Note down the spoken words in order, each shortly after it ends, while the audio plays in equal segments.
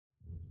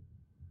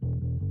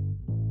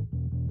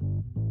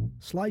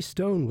Sly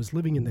Stone was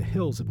living in the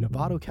hills of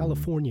Novato,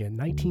 California in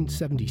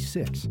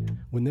 1976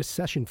 when this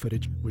session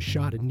footage was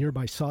shot in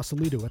nearby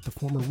Sausalito at the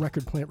former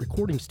record plant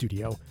recording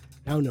studio,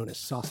 now known as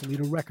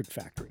Sausalito Record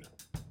Factory.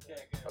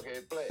 Okay,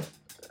 play it.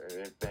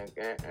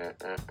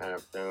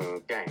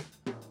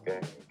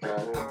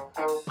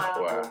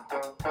 Wow.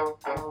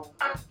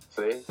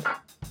 See?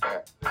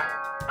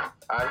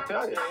 I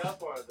tell you.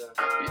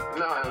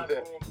 No,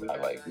 I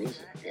like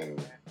music,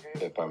 and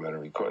if I'm in a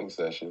recording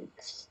session,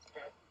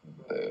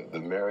 the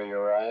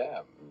merrier I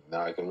am.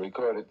 Now I can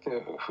record it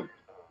too.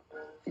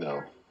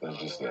 There's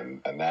just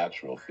a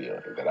natural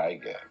feeling that I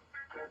get.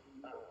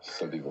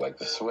 Some people like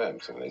to swim,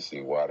 so when they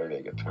see water,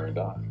 they get turned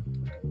on.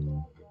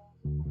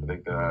 I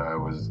think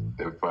that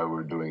if I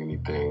were doing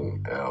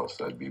anything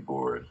else, I'd be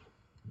bored.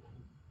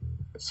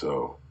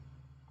 So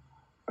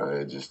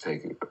I just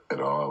take it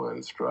all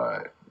in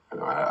stride.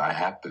 I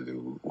have to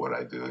do what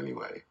I do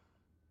anyway.